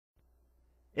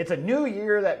It's a new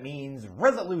year that means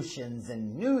resolutions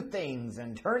and new things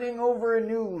and turning over a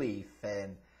new leaf.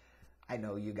 And I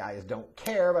know you guys don't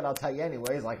care, but I'll tell you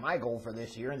anyways, like my goal for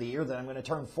this year and the year that I'm going to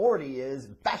turn 40 is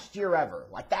best year ever.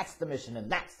 Like that's the mission and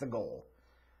that's the goal.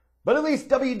 But at least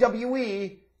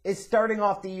WWE is starting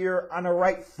off the year on a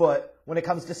right foot when it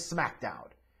comes to SmackDown.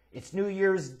 It's New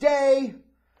Year's Day.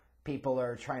 People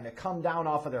are trying to come down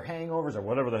off of their hangovers or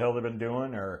whatever the hell they've been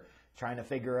doing, or trying to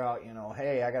figure out,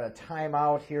 hey, I got a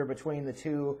timeout here between the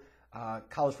two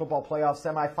college football playoff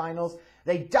semifinals.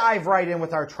 They dive right in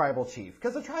with our tribal chief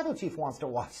because the tribal chief wants to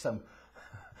watch some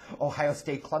Ohio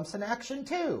State Clemson action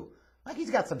too. Like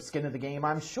he's got some skin in the game,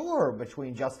 I'm sure,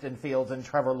 between Justin Fields and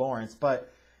Trevor Lawrence.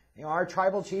 But our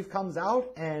tribal chief comes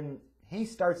out and he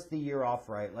starts the year off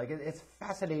right. Like it's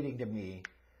fascinating to me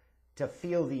to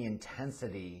feel the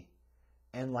intensity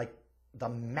and like the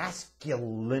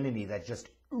masculinity that just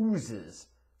oozes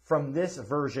from this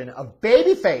version of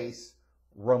babyface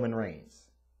Roman Reigns.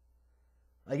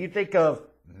 Like you think of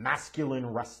masculine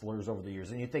wrestlers over the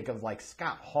years, and you think of like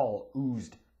Scott Hall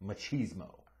oozed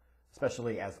machismo,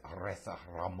 especially as Reza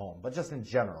Ramon, but just in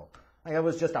general. Like it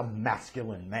was just a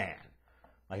masculine man.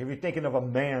 Like if you're thinking of a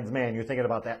man's man, you're thinking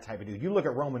about that type of dude. You look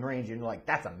at Roman Reigns and you're like,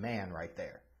 that's a man right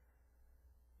there.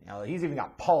 He's even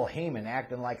got Paul Heyman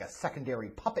acting like a secondary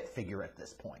puppet figure at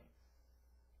this point.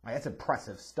 Like, that's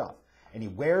impressive stuff. And he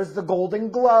wears the golden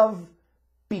glove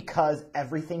because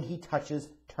everything he touches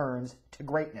turns to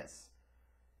greatness.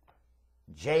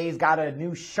 Jay's got a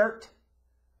new shirt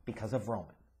because of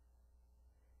Roman.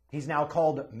 He's now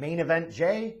called Main Event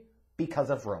Jay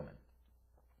because of Roman.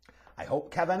 I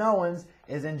hope Kevin Owens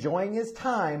is enjoying his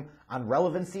time on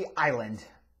Relevancy Island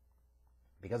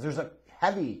because there's a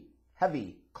heavy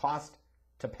cost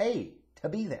to pay to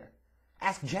be there.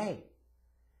 Ask Jay.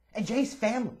 And Jay's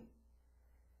family.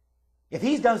 If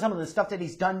he's done some of the stuff that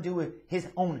he's done to his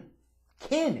own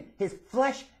kin, his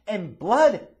flesh and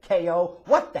blood, KO,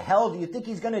 what the hell do you think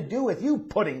he's going to do with you,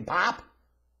 Pudding Pop?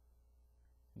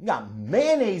 You got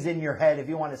mayonnaise in your head if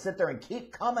you want to sit there and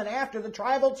keep coming after the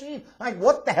tribal chief. Like,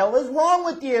 what the hell is wrong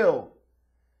with you?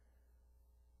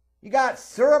 You got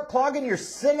syrup clogging your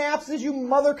synapses, you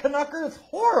mother Canucker? It's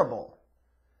horrible.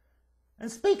 And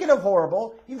speaking of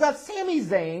horrible, you've got Sami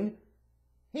Zayn.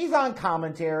 He's on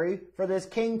commentary for this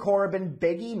King Corbin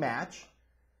Big E match.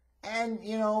 And,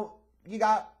 you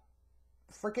got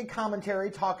freaking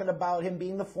commentary talking about him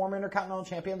being the former Intercontinental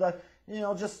Champion,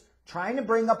 just trying to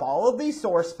bring up all of these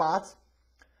sore spots.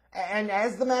 And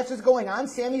as the match is going on,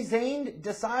 Sami Zayn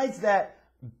decides that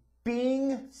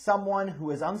being someone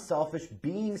who is unselfish,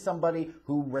 being somebody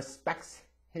who respects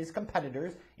his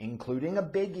competitors, including a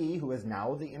Big E, who is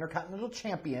now the Intercontinental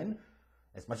Champion,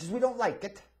 as much as we don't like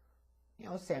it,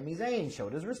 Sami Zayn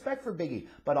showed his respect for Big E,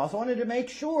 but also wanted to make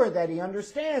sure that he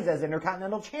understands as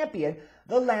Intercontinental Champion,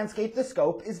 the landscape, the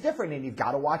scope is different, and you've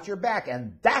got to watch your back,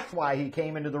 and that's why he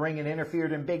came into the ring and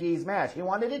interfered in Big E's match. He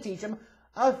wanted to teach him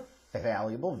a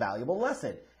valuable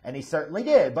lesson, and he certainly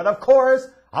did. But of course,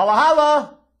 holla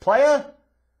holla, playa.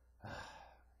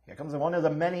 Here comes one of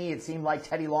the many, it seemed like,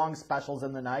 Teddy Long specials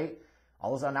in the night.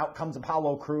 All of a sudden, out comes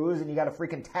Apollo Crews, and you got a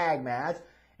freaking tag match.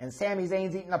 And Sami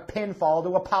Zayn's eating a pinfall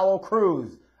to Apollo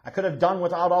Crews. I could have done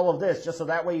without all of this, just so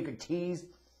that way you could tease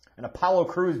an Apollo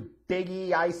Crews Big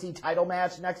E IC title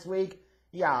match next week.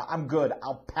 Yeah, I'm good.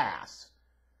 I'll pass.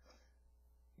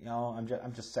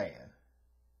 I'm just saying.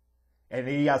 And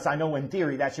yes, I know in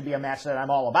theory that should be a match that I'm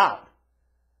all about.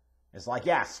 It's like,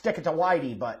 yeah, stick it to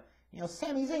Whitey, but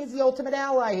Sami Zayn's the ultimate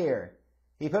ally here.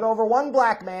 He put over one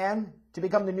black man to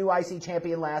become the new IC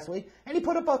champion last week, and he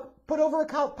put over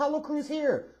Apollo Crews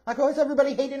here. Like, why is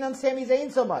everybody hating on Sami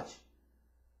Zayn so much?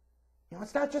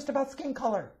 It's not just about skin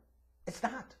color. It's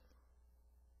not.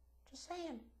 Just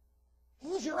saying.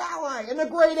 He's your ally, and a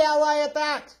great ally at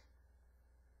that.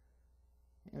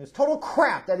 It was total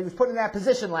crap that he was put in that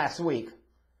position last week. He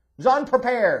was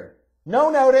unprepared. No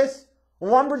notice.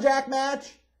 Lumberjack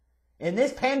match. In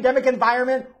this pandemic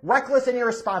environment, reckless and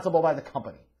irresponsible by the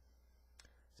company.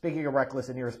 Speaking of reckless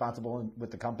and irresponsible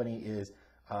with the company is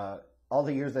all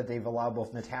the years that they've allowed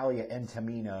both Natalya and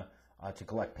Tamina to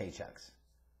collect paychecks.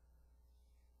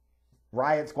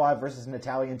 Riot Squad versus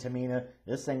Natalya and Tamina.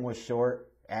 This thing was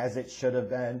short, as it should have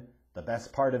been. The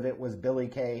best part of it was Billie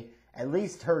Kay. At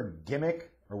least her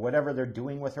gimmick, or whatever they're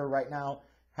doing with her right now,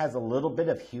 has a little bit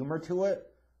of humor to it.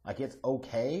 Like, it's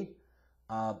okay.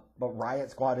 But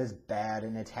Riot Squad is bad,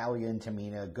 and Natalya and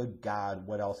Tamina, good God,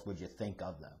 what else would you think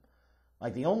of them?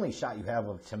 Like, the only shot you have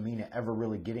of Tamina ever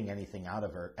really getting anything out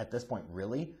of her, at this point,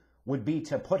 really, would be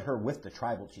to put her with the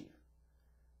Tribal Chief.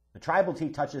 The Tribal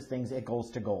Chief touches things, it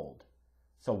goes to gold.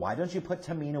 So why don't you put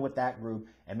Tamina with that group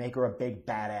and make her a big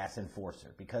badass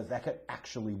enforcer? Because that could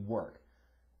actually work.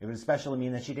 It would especially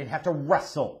mean that she didn't have to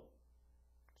wrestle.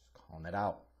 Just calling it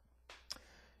out.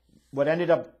 What ended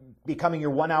up becoming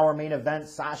your 1 hour main event,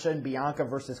 Sasha and Bianca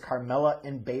versus Carmella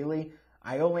and Bayley.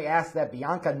 I only asked that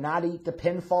Bianca not eat the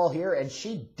pinfall here, and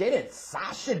she didn't.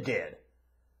 Sasha did. It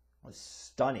was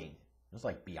stunning. It was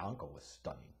like Bianca was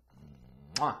stunning.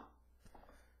 Mwah.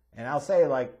 And I'll say,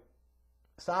 like,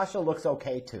 Sasha looks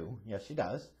okay too. Yes, she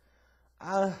does.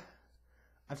 I'm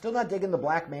still not digging the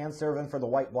black man serving for the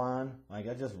white blonde. Like,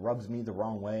 that just rubs me the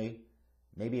wrong way.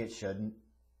 Maybe it shouldn't,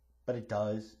 but it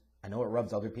does. I know it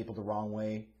rubs other people the wrong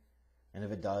way, and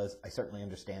if it does, I certainly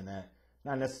understand that.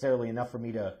 Not necessarily enough for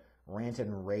me to rant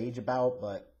and rage about,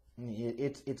 but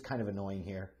it's kind of annoying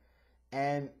here.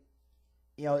 And,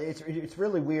 you know, it's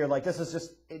really weird. Like, this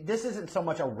isn't so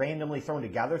much a randomly thrown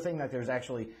together thing, that there's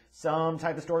actually some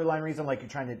type of storyline reason, like you're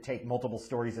trying to take multiple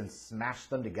stories and smash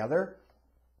them together.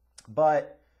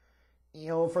 But, you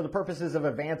know, for the purposes of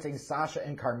advancing Sasha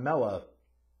and Carmella,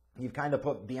 you've kind of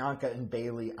put Bianca and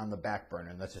Bayley on the back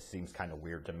burner, and that just seems kind of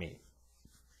weird to me.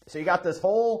 So you got this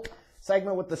whole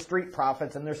segment with the Street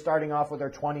Profits, and they're starting off with their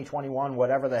 2021,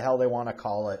 whatever the hell they want to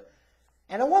call it.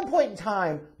 And at one point in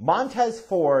time, Montez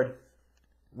Ford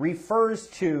refers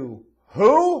to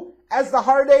who as the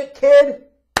Heartache Kid?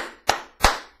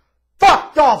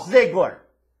 Fuck Dolph Ziggler!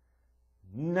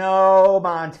 No,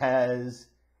 Montez.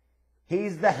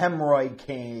 He's the Hemorrhoid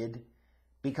Kid,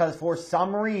 because for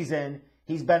some reason,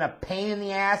 he's been a pain in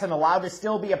the ass and allowed to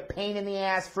still be a pain in the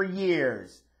ass for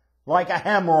years. Like a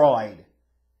hemorrhoid.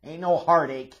 Ain't no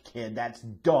Heartache Kid. That's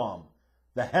dumb.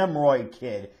 The Hemorrhoid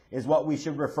Kid is what we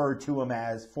should refer to him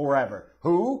as forever.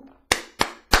 Who?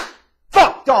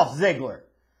 Fuck Dolph Ziggler.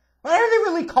 Why are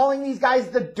they really calling these guys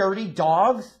the Dirty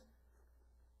Dogs?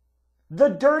 The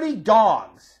Dirty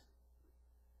Dogs.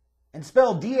 And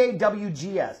spelled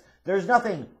D-A-W-G-S. There's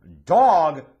nothing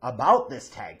dog about this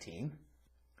tag team.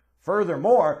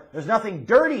 Furthermore, there's nothing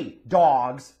dirty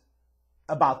dogs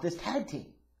about this tag team.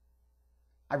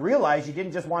 I realize you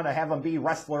didn't just want to have them be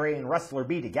Wrestler A and Wrestler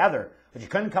B together, but you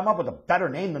couldn't come up with a better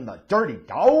name than the Dirty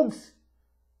Dogs?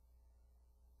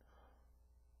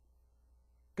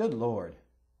 Good Lord.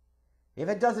 If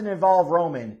it doesn't involve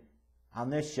Roman on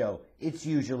this show, it's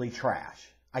usually trash.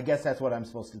 I guess that's what I'm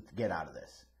supposed to get out of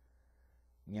this.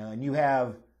 You know, and you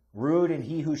have Rude and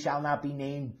He Who Shall Not Be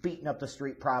Named beating up the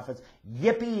Street Profits.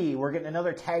 Yippee! We're getting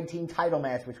another tag team title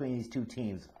match between these two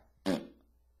teams.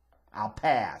 I'll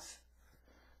pass.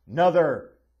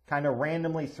 Another kind of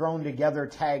randomly thrown together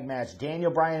tag match.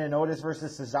 Daniel Bryan and Otis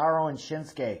versus Cesaro and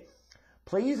Shinsuke.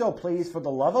 Please, oh please, for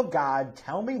the love of God,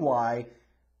 tell me why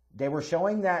they were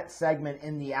showing that segment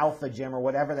in the Alpha Gym or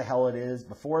whatever the hell it is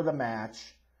before the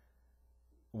match.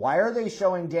 Why are they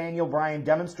showing Daniel Bryan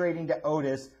demonstrating to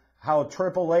Otis how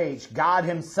Triple H, God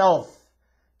himself,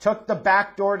 took the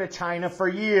back door to China for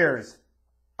years?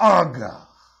 Ugh.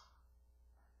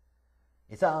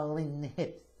 It's all in the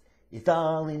hits. It's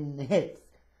all in the hits.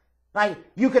 Like,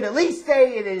 you could at least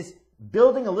say it is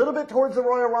building a little bit towards the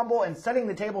Royal Rumble and setting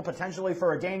the table potentially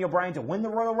for a Daniel Bryan to win the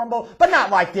Royal Rumble, but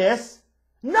not like this.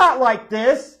 Not like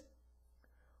this.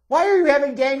 Why are you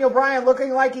having Daniel Bryan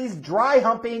looking like he's dry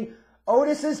humping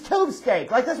Otis's tube steak?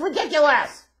 Like, that's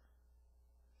ridiculous.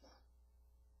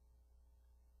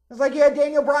 It's like you had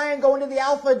Daniel Bryan going to the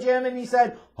Alpha Gym and he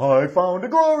said, I found a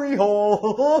glory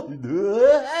hole.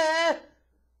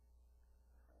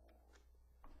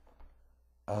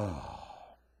 Oh.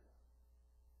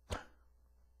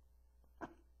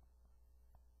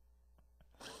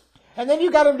 And then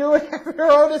you got him doing, after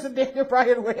Otis and Daniel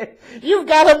Bryan win, you've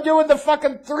got him doing the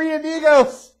fucking Three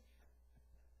Amigos.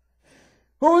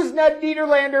 Who's Ned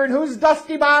Niederlander and who's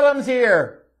Dusty Bottoms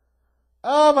here?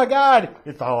 Oh my God.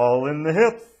 It's all in the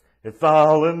hips. It's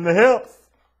all in the hips.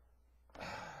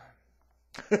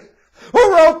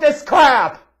 Who wrote this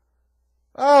crap?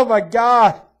 Oh my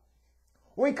God.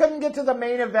 We couldn't get to the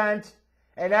main event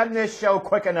and end this show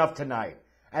quick enough tonight.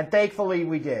 And thankfully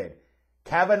we did.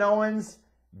 Kevin Owens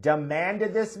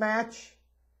demanded this match.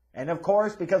 And of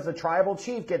course, because the Tribal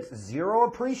Chief gets zero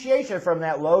appreciation from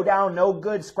that low-down,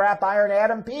 no-good scrap iron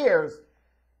Adam Pearce,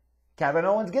 Kevin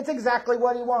Owens gets exactly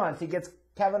what he wants. He gets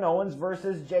Kevin Owens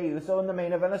versus Jey Uso in the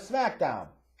main event of SmackDown.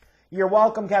 You're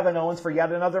welcome, Kevin Owens, for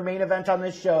yet another main event on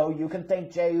this show. You can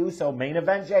thank Jey Uso, main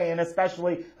event Jey, and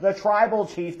especially the Tribal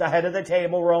Chief, the head of the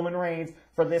table, Roman Reigns,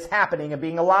 for this happening and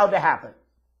being allowed to happen.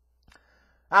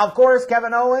 Now, of course,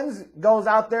 Kevin Owens goes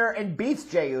out there and beats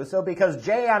Jey Uso because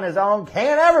Jey on his own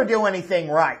can't ever do anything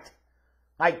right.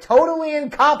 Like, totally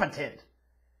incompetent.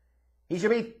 He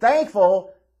should be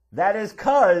thankful that his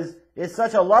cuz is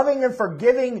such a loving and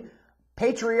forgiving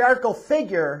patriarchal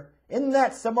figure in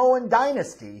that Samoan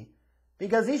dynasty,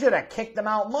 because he should have kicked them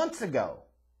out months ago.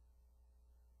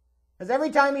 Because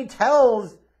every time he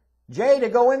tells Jay to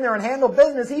go in there and handle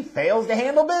business, he fails to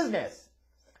handle business.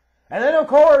 And then, of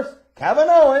course, Kevin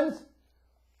Owens,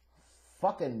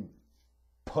 fucking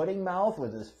pudding mouth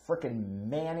with his frickin'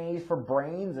 mayonnaise for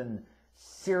brains and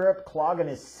syrup clogging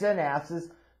his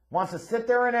synapses, wants to sit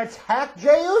there and attack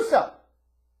Jey Uso.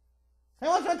 He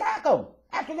wants to attack him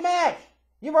after the match.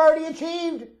 You've already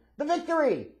achieved the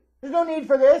victory. There's no need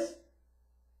for this.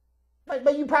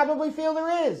 But you probably feel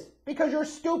there is, because you're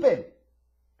stupid.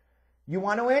 You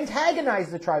want to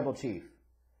antagonize the tribal chief.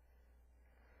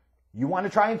 You want to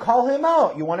try and call him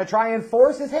out. You want to try and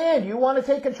force his hand. You want to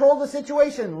take control of the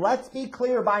situation. Let's be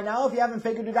clear, by now, if you haven't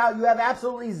figured it out, you have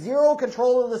absolutely zero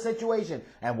control of the situation.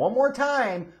 And one more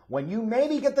time, when you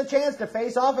maybe get the chance to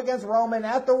face off against Roman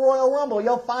at the Royal Rumble,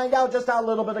 you'll find out just how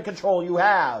little bit of control you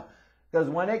have. Because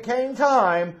when it came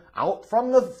time, out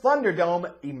from the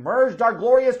Thunderdome emerged our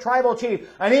glorious tribal chief,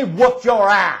 and he whooped your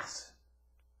ass.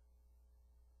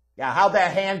 Yeah, how'd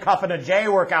that handcuffing of Jay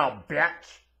work out,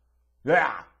 bitch?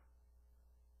 Yeah.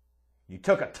 You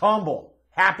took a tumble.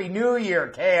 Happy New Year,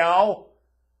 KO.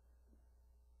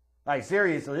 Like,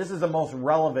 seriously, this is the most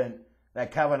relevant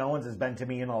that Kevin Owens has been to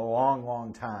me in a long,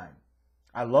 long time.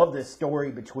 I love this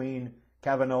story between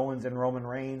Kevin Owens and Roman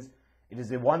Reigns. It is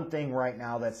the one thing right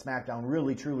now that SmackDown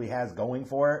really, truly has going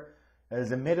for it.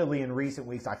 As admittedly in recent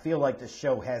weeks, I feel like the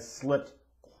show has slipped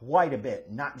quite a bit.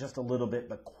 Not just a little bit,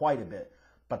 but quite a bit.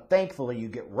 But thankfully, you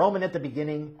get Roman at the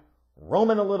beginning,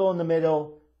 Roman a little in the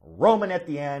middle, Roman at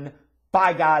the end.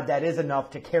 By God, that is enough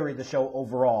to carry the show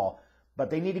overall. But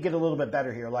they need to get a little bit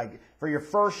better here. Like, for your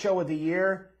first show of the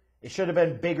year, it should have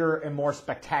been bigger and more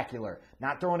spectacular.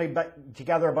 Not throwing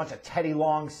together a bunch of Teddy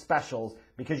Long specials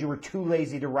because you were too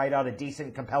lazy to write out a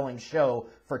decent, compelling show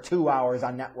for 2 hours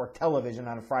on network television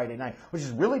on a Friday night, which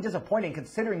is really disappointing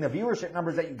considering the viewership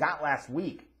numbers that you got last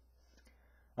week.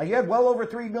 Like, you had well over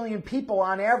 3 million people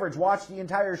on average watch the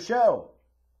entire show.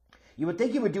 You would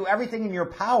think you would do everything in your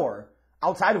power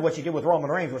outside of what you did with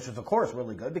Roman Reigns, which is, of course,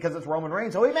 really good because it's Roman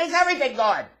Reigns, so he makes everything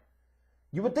good.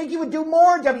 You would think you would do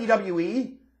more,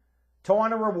 WWE, to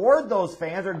want to reward those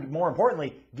fans, or more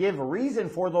importantly, give a reason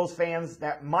for those fans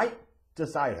that might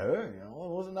decide, hey, it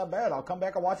wasn't that bad, I'll come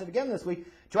back and watch it again this week,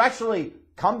 to actually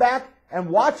come back and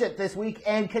watch it this week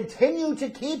and continue to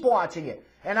keep watching it.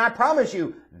 And I promise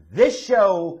you, this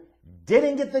show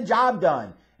didn't get the job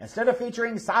done. Instead of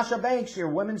featuring Sasha Banks, your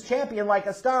women's champion, like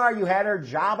a star, you had her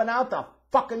jobbing out the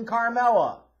fucking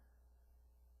Carmella.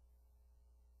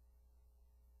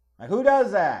 Like, who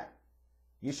does that?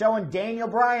 You're showing Daniel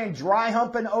Bryan dry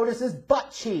humping Otis's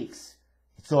butt cheeks.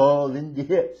 It's all in the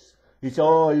hips. It's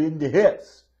all in the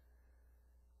hips.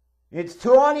 It's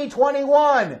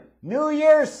 2021. New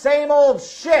Year's, same old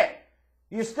shit.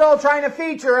 You're still trying to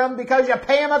feature him because you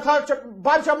pay him a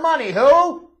bunch of money.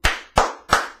 Who?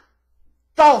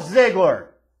 Dolph Ziggler.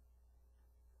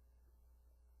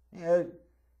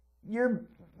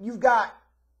 You've got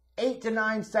 8 to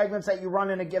 9 segments that you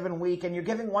run in a given week, and you're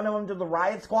giving one of them to the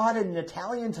Riot Squad and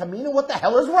Natalya and Tamina. What the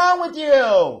hell is wrong with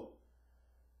you?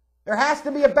 There has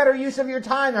to be a better use of your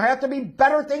time. There have to be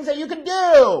better things that you can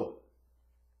do.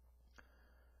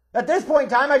 At this point in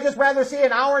time, I'd just rather see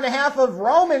an hour and a half of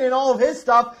Roman and all of his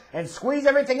stuff and squeeze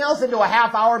everything else into a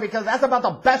half hour, because that's about the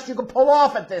best you can pull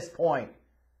off at this point.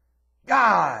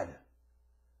 God.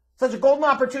 Such a golden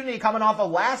opportunity coming off of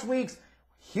last week's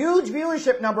huge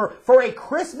viewership number for a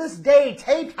Christmas Day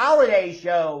taped holiday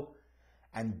show.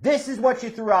 And this is what you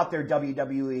threw out there,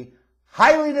 WWE.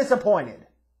 Highly disappointed.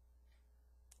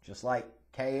 Just like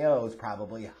KO's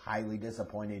probably highly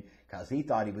disappointed because he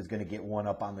thought he was going to get one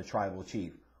up on the tribal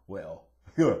chief. Well,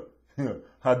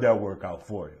 how'd that work out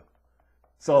for you?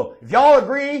 So, if y'all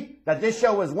agree that this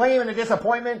show was lame and a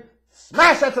disappointment,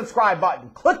 smash that subscribe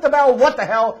button. Click the bell, what the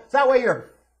hell. So that way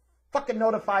you're fucking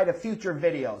notified of future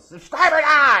videos. Subscribe or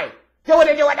die! Do it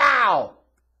and do it now!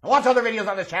 And watch other videos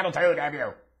on this channel too, damn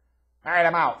you. Alright,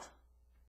 I'm out.